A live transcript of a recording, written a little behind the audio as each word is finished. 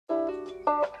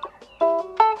Welcome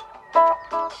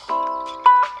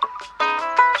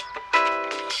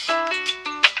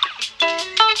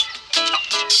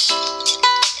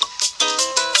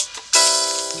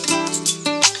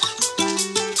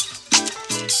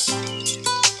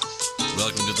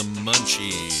to the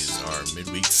Munchies, our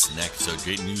midweek snack episode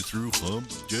getting you through Hump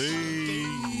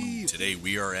Day. Today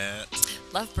we are at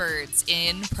Lovebirds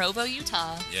in Provo,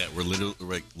 Utah. Yeah, we're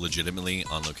legitimately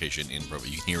on location in Provo.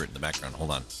 You can hear it in the background.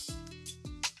 Hold on.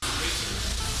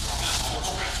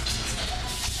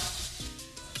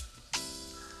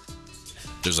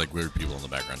 There's like weird people in the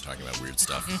background talking about weird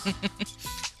stuff.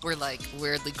 We're like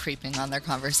weirdly creeping on their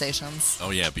conversations.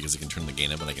 Oh yeah, because I can turn the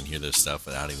gain up and I can hear their stuff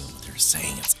without even what they're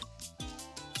saying.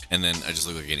 And then I just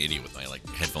look like an idiot with my like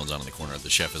headphones on in the corner. The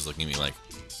chef is looking at me like,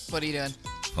 What are you doing?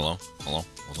 Hello?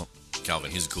 What's up? Calvin,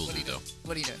 he's a cool dude though.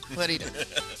 What are you doing? What are you doing?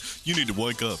 You need to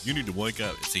wake up. You need to wake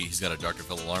up. See, he's got a Dr.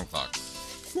 Phil alarm clock.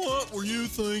 What were you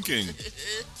thinking?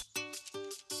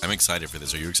 I'm excited for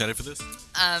this. Are you excited for this?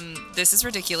 This is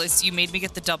ridiculous. You made me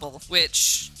get the double,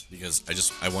 which... Because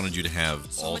I wanted you to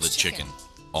have So all much the chicken.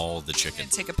 All the I'm chicken. going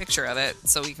to take a picture of it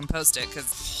so we can post it,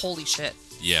 because holy shit.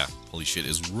 Yeah, holy shit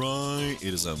is right.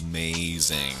 It is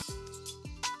amazing.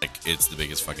 Like, it's the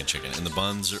biggest fucking chicken. And the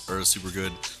buns are super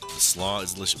good. The slaw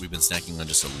is delicious. We've been snacking on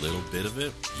just a little bit of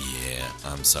it. Yeah,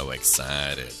 I'm so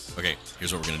excited. Okay,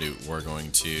 here's what we're going to do. We're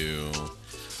going to...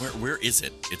 Where is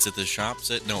it? It's at the shops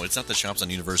No, it's not the shops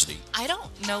on University. I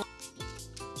don't know.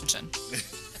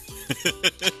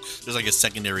 There's like a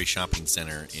secondary shopping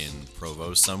center in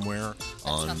Provo somewhere.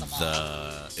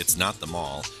 It's not the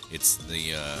mall. It's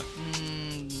the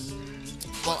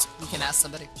Well, we can ask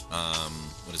somebody.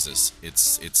 what is this?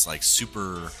 It's like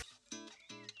super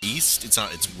east.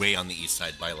 It's way on the east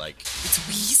side by like It's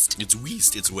Weast? It's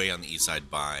Weast. It's way on the east side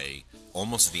by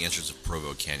almost at the entrance of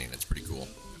Provo Canyon. It's pretty cool.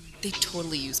 They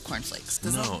totally use cornflakes.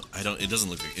 No, I don't. It doesn't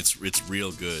look like it's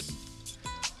real good.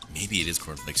 Maybe it is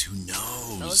cornflakes. Who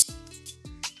knows?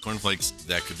 Cornflakes.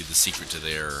 That could be the secret to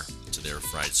their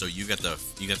fried. So you got the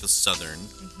southern.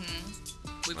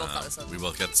 Mm-hmm. We both got the southern. We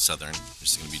both got the southern.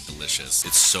 It's gonna be delicious.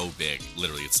 It's so big.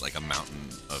 Literally, it's like a mountain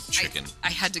of chicken.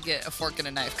 I had to get a fork and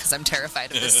a knife because I'm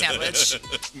terrified of this sandwich.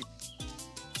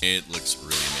 It looks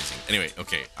really amazing. Anyway,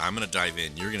 okay, I'm going to dive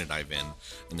in. You're going to dive in.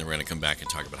 And then we're going to come back and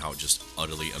talk about how just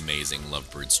utterly amazing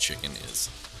Lovebirds chicken is.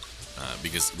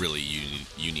 Because really,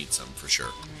 you need some for sure.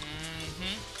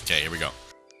 Mm-hmm. Okay, here we go.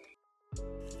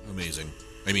 Amazing.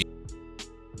 I mean...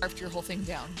 Carved your whole thing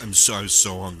down. I was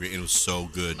so hungry. It was so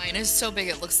good. Mine is so big,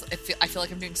 it looks... I feel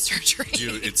like I'm doing surgery.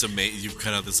 Dude, it's amazing. You've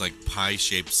cut out this like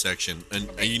pie-shaped section. And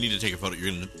you need to take a photo.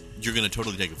 You're gonna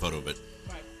totally take a photo of it.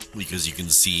 Right. Because you can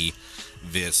see...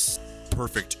 this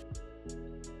perfect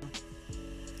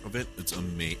of it. It's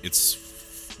amazing.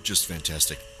 It's just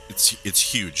fantastic. It's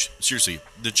huge. Seriously,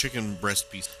 the chicken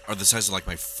breast piece are the size of like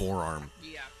my forearm.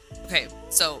 Yeah. Okay,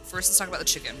 so first let's talk about the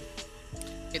chicken.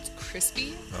 It's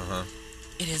crispy.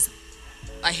 It is.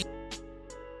 I hate.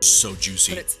 So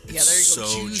juicy. But it's there you go.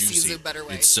 So Juicy is a better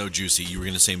way. It's so juicy. You were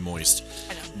gonna say moist.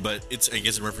 I know. But it's I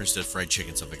guess in reference to fried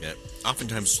chicken stuff like that.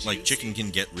 Oftentimes, like chicken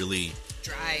can get really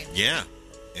dry. Yeah,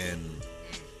 and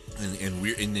then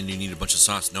you need a bunch of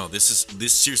sauce. No, this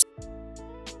seriously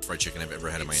fried chicken I've ever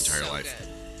had in my entire life.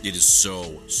 Good. It is so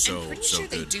I'm pretty sure good.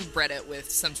 they do bread it with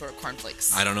some sort of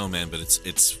cornflakes. I don't know, man, but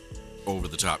it's over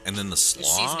the top. And then the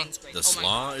slaw, seasoning's great. the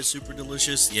slaw is super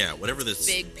delicious. Yeah, whatever this.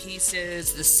 Big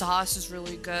pieces. The sauce is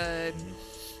really good.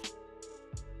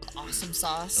 Awesome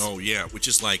sauce. Oh yeah, which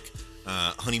is like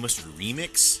honey mustard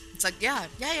remix. It's like yeah.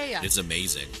 It's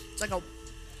amazing. It's like a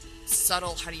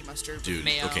subtle honey mustard Dude,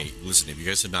 mayo. okay, listen, if you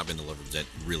guys have not been to Lovebirds,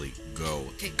 really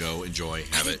go enjoy,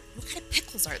 have it. What kind of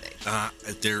pickles are they?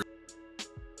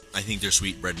 I think they're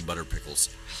sweet bread and butter pickles.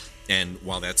 And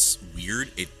while that's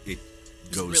weird, it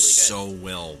goes really so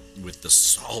well with the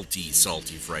salty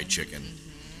fried chicken.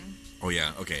 Oh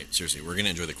yeah, okay, seriously, we're gonna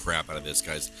enjoy the crap out of this,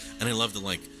 guys. And I love the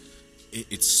like,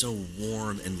 it's so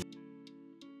warm and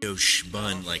brioche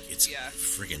bun, like it's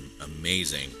friggin'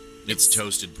 amazing. It's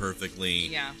toasted perfectly.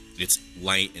 Yeah. It's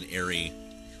light and airy.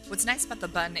 What's nice about the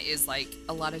bun is like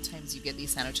a lot of times you get these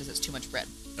sandwiches, it's too much bread.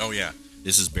 Oh yeah,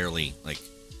 this is barely like,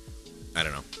 I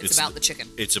don't know. It's about the chicken.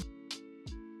 It's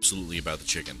absolutely about the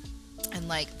chicken. And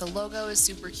like the logo is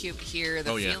super cute here.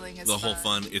 The feeling is the whole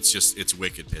fun. It's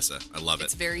wicked pissa. I love it.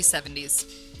 It's very 70s.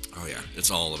 Oh yeah,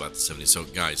 it's all about the 70s. So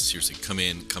guys, seriously,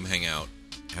 come hang out,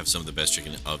 have some of the best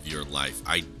chicken of your life.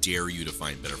 I dare you to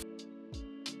find better.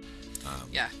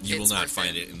 Yeah, you will not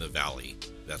find it in the valley.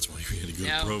 That's why we had to go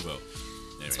to Provo. Anyway.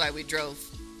 That's why we drove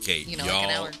Okay, like an y'all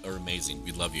hour. are amazing.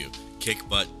 We love you. Kick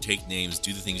butt, take names,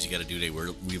 do the things you got to do today.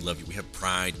 We love you. We have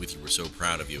pride with you. We're so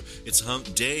proud of you. It's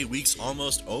Hump Day. Week's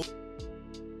almost over.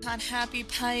 On Happy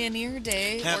Pioneer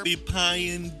Day. Happy Pie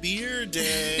and Beer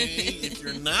Day. If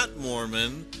you're not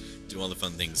Mormon, do all the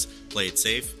fun things. Play it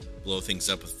safe, blow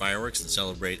things up with fireworks, and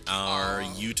celebrate our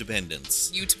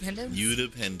Utapendence. Utapendence?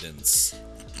 Utapendence.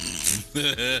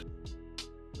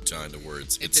 John, the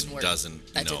words. It didn't work.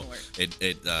 Doesn't. That no. didn't work.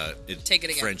 It Take it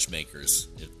again. French makers.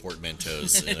 It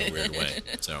portmanteaus in a weird way.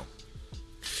 So,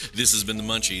 this has been the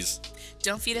Munchies.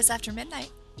 Don't feed us after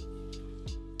midnight.